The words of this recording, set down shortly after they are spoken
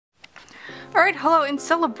Alright, hello. In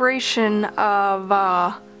celebration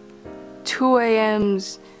of 2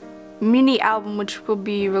 AM's mini album, which will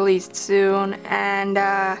be released soon, and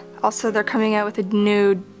also they're coming out with a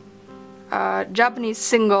new Japanese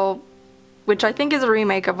single, which I think is a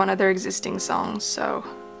remake of one of their existing songs, so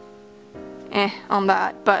on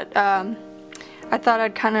that. But I thought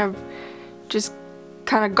I'd kind of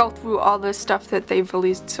go through all the stuff that they've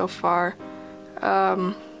released so far.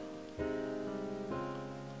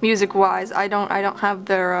 Music-wise, I don't have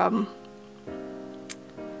their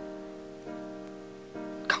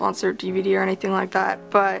concert DVD or anything like that,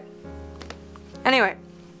 but anyway,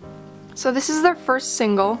 so this is their first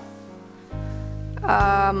single.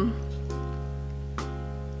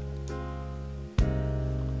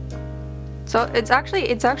 So it's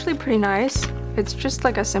actually pretty nice. It's just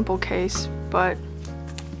like a simple case, but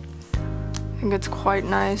I think it's quite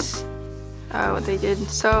nice what they did.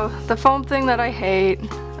 So the foam thing that I hate,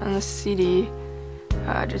 and the CD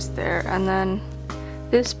just there, and then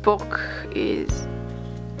this book is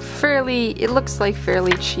it looks like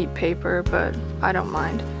fairly cheap paper, but I don't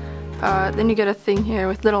mind. Then you get a thing here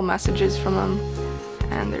with little messages from them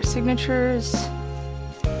and their signatures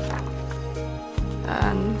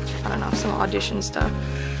and I don't know, some audition stuff.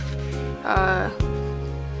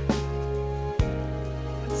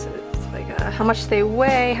 It's like how much they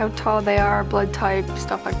weigh, how tall they are, blood type,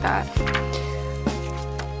 stuff like that.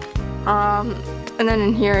 And then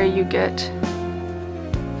in here you get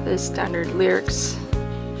the standard lyrics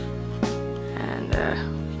and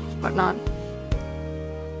whatnot.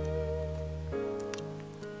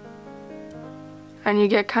 And you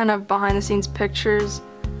get kind of behind the scenes pictures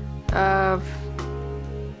of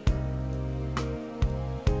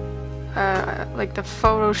like the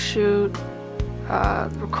photo shoot,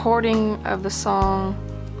 recording of the song,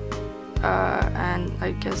 and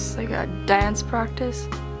I guess like a dance practice.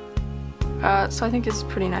 So I think it's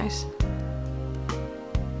pretty nice.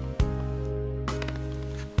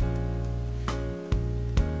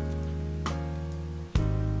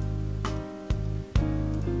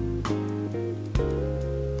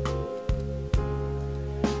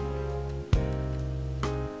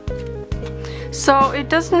 So it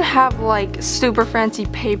doesn't have like super fancy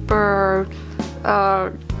paper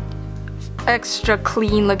or extra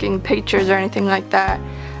clean looking pictures or anything like that.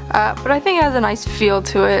 But I think it has a nice feel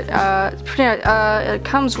to it. It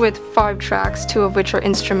comes with 5 tracks, 2 of which are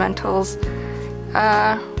instrumentals.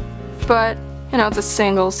 But, you know, it's a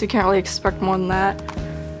single, so you can't really expect more than that.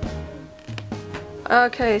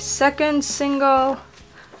 Okay, second single.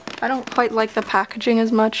 I don't quite like the packaging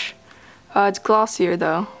as much. It's glossier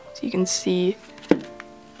though, so you can see.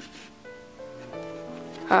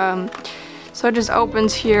 So it just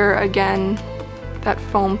opens here again, that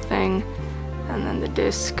foam thing. And then the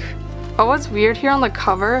disc. Oh, what's weird here on the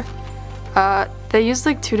cover, they used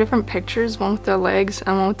like 2 different pictures, one with their legs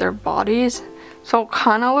and one with their bodies. So it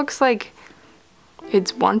kind of looks like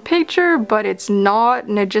it's one picture, but it's not,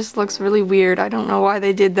 and it just looks really weird. I don't know why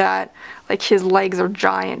they did that. Like his legs are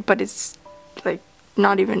giant, but it's like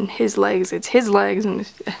not even his legs, it's his legs, and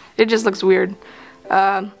it just looks weird.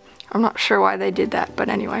 I'm not sure why they did that, but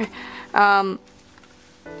anyway. And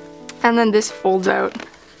then this folds out.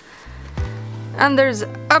 And there's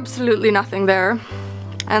absolutely nothing there.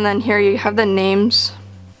 And then here you have the names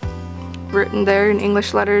written there in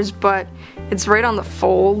English letters, but it's right on the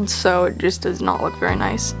fold, so it just does not look very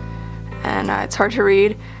nice. And it's hard to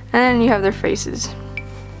read. And then you have their faces.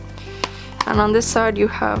 And on this side you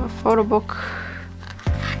have a photo book,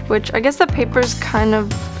 which I guess the paper's kind of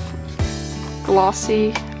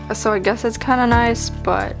glossy, so I guess it's kind of nice,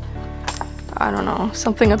 but I don't know,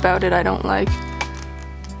 something about it I don't like.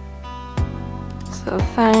 So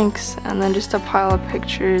thanks, and then just a pile of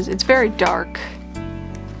pictures. It's very dark.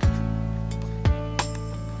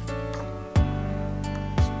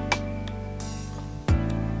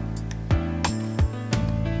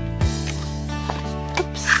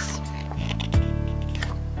 Oops.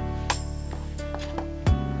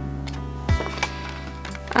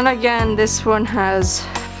 And again, this one has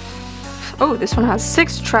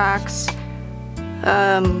 6 tracks.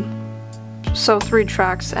 So 3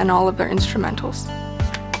 tracks and all of their instrumentals.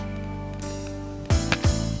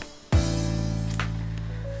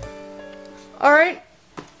 Alright,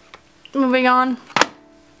 moving on.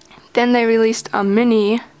 Then they released a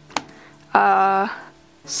mini.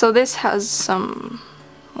 So this has some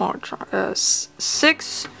more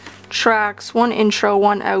 6 tracks, 1 intro,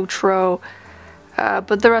 1 outro,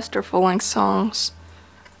 but the rest are full-length songs.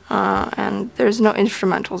 And there's no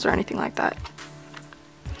instrumentals or anything like that.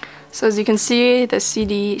 So as you can see, the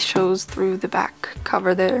CD shows through the back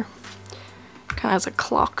cover there. kind of has a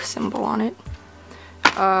clock symbol on it.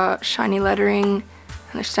 Shiny lettering, and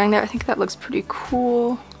they're standing there. I think that looks pretty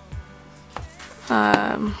cool.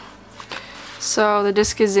 So the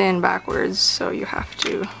disc is in backwards, so you have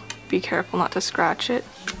to be careful not to scratch it.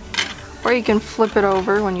 Or you can flip it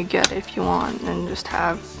over when you get it if you want, and just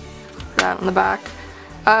have that on the back.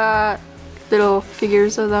 Little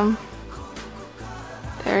figures of them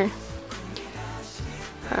there.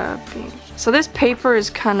 So this paper is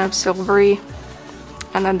kind of silvery,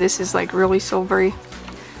 and then this is like really silvery.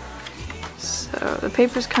 So the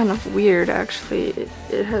paper's kind of weird actually.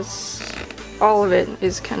 It has, all of it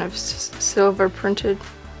is kind of silver printed,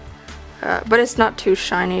 but it's not too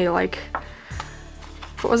shiny. Like,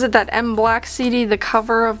 what was it, that M Black CD, the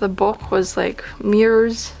cover of the book was like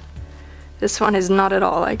mirrors. This one is not at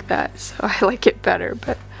all like that, so I like it better.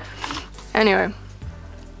 But anyway,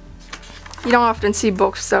 you don't often see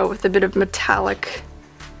books though with a bit of metallic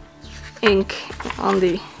ink on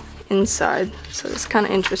the inside, so it's kind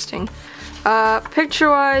of interesting.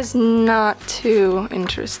 Picture-wise, not too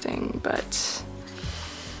interesting, but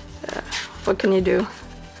what can you do?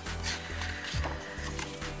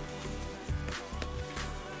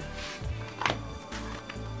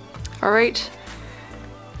 Alright.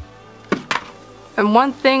 And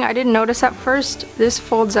one thing I didn't notice at first, this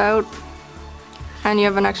folds out and you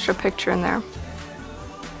have an extra picture in there.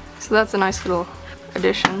 So that's a nice little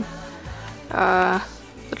addition.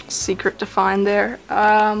 Little secret to find there.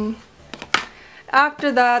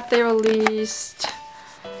 After that, they released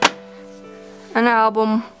an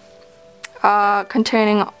album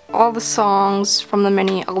containing all the songs from the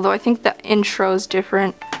mini, although I think the intro is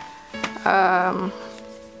different.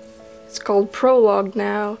 It's called Prologue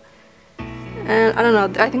now. And I don't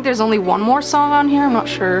know, I think there's only one more song on here, I'm not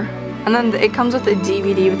sure. And then it comes with a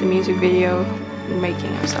DVD with a music video and making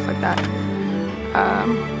and stuff like that.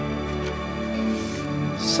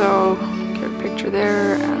 So, get a picture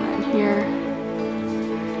there, and then here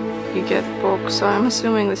you get books. So I'm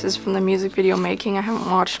assuming this is from the music video making. I haven't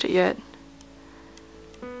watched it yet.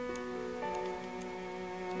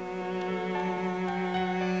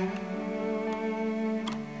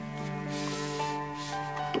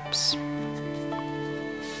 Oops.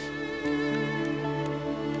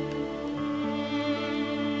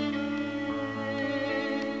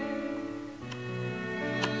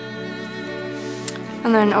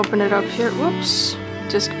 And then open it up here. Whoops,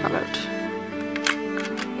 disc fell out.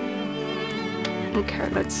 Okay,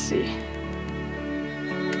 let's see.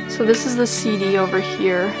 So this is the CD over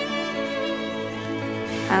here,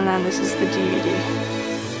 and then this is the DVD.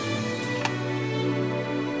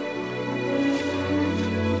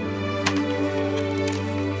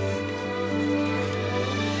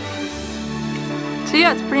 So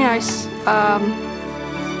yeah, it's pretty nice.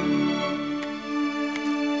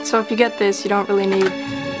 So if you get this, you don't really need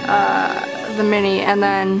the mini, and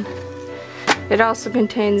then it also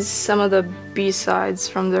contains some of the B-sides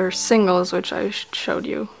from their singles, which I showed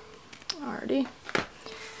you already.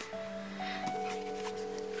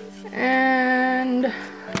 And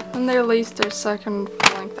then they released their second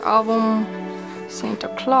full-length album, Saint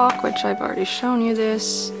O'Clock, which I've already shown you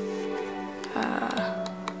this.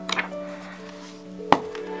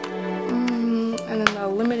 And then the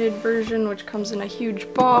limited version, which comes in a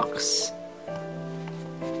huge box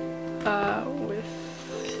with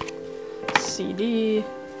CD.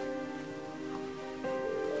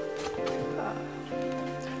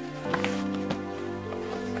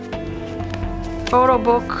 Photo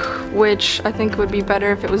book, which I think would be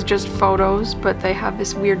better if it was just photos, but they have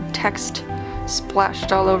this weird text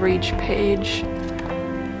splashed all over each page.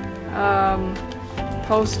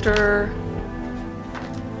 Poster,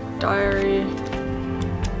 diary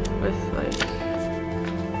with like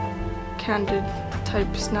candid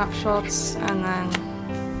type snapshots, and then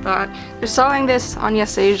but they're selling this on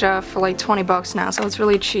Yes Asia for like 20 bucks now, so it's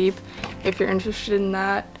really cheap if you're interested in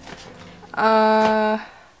that.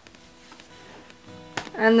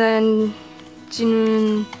 And then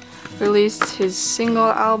JinWoon released his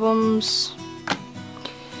single albums,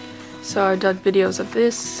 so I did videos of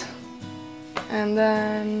this. And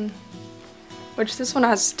then, which this one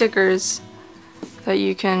has stickers that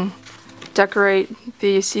you can decorate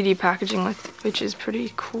the CD packaging with, which is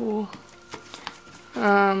pretty cool.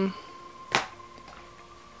 And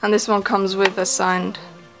this one comes with a signed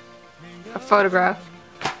photograph.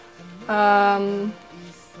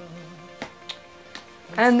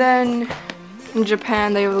 And then in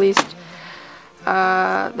Japan they released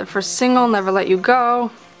their first single, Never Let You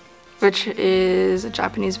Go, which is a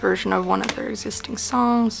Japanese version of one of their existing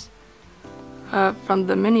songs from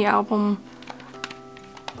the mini album.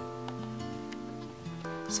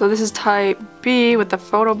 So this is type B with the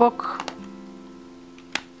photo book.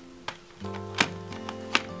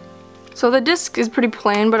 So the disc is pretty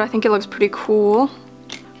plain, but I think it looks pretty cool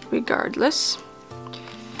regardless.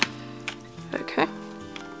 Okay.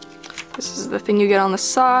 This is the thing you get on the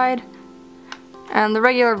side. And the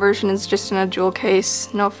regular version is just in a jewel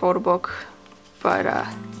case, no photo book, but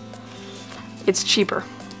it's cheaper.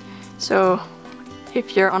 So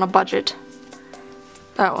if you're on a budget,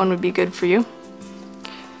 that one would be good for you.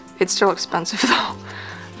 It's still expensive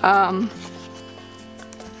though.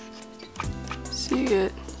 So you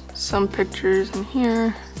get some pictures in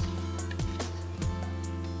here.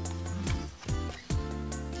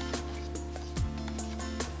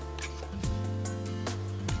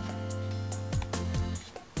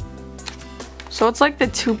 So it's like the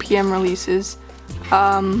 2 p.m. releases.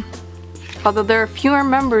 Although there are fewer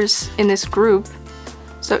members in this group,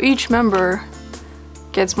 so each member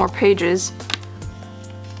gets more pages.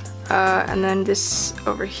 And then this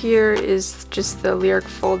over here is just the lyric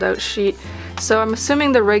fold-out sheet. So I'm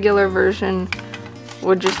assuming the regular version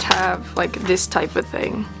would just have like this type of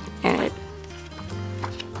thing in it.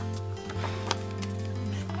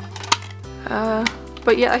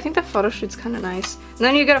 But yeah, I think the photo shoot's kind of nice. And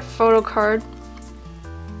then you get a photo card.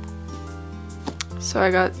 So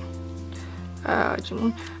I got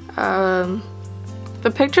JinWoon.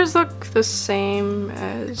 The pictures look the same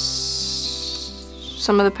as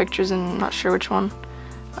some of the pictures, and I'm not sure which one.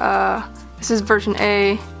 This is version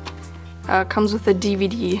A. Comes with a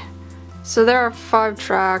DVD. So there are 5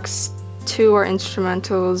 tracks, 2 are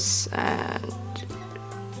instrumentals, and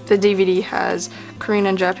the DVD has Korean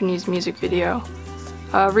and Japanese music video.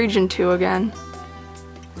 Region 2 again.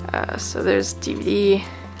 So there's DVD,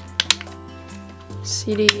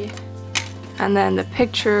 CD, and then the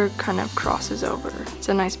picture kind of crosses over. It's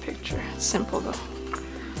a nice picture. It's simple though.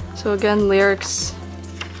 So again, lyrics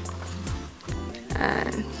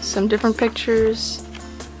and some different pictures.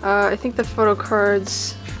 I think the photo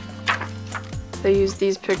cards, they use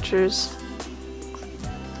these pictures.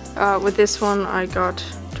 With this one I got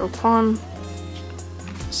JinWoon.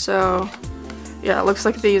 So yeah, it looks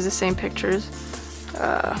like they use the same pictures.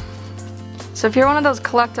 So if you're one of those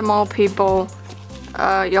collect them all people,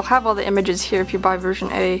 you'll have all the images here if you buy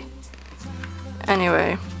version A.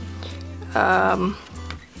 Anyway, but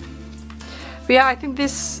yeah, I think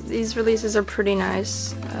these releases are pretty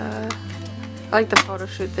nice. I like the photo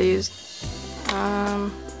shoot they used.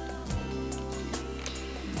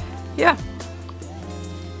 Yeah.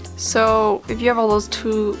 So if you have all those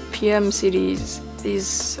 2 p.m. CDs,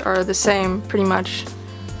 these are the same pretty much,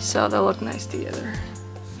 so they'll look nice together.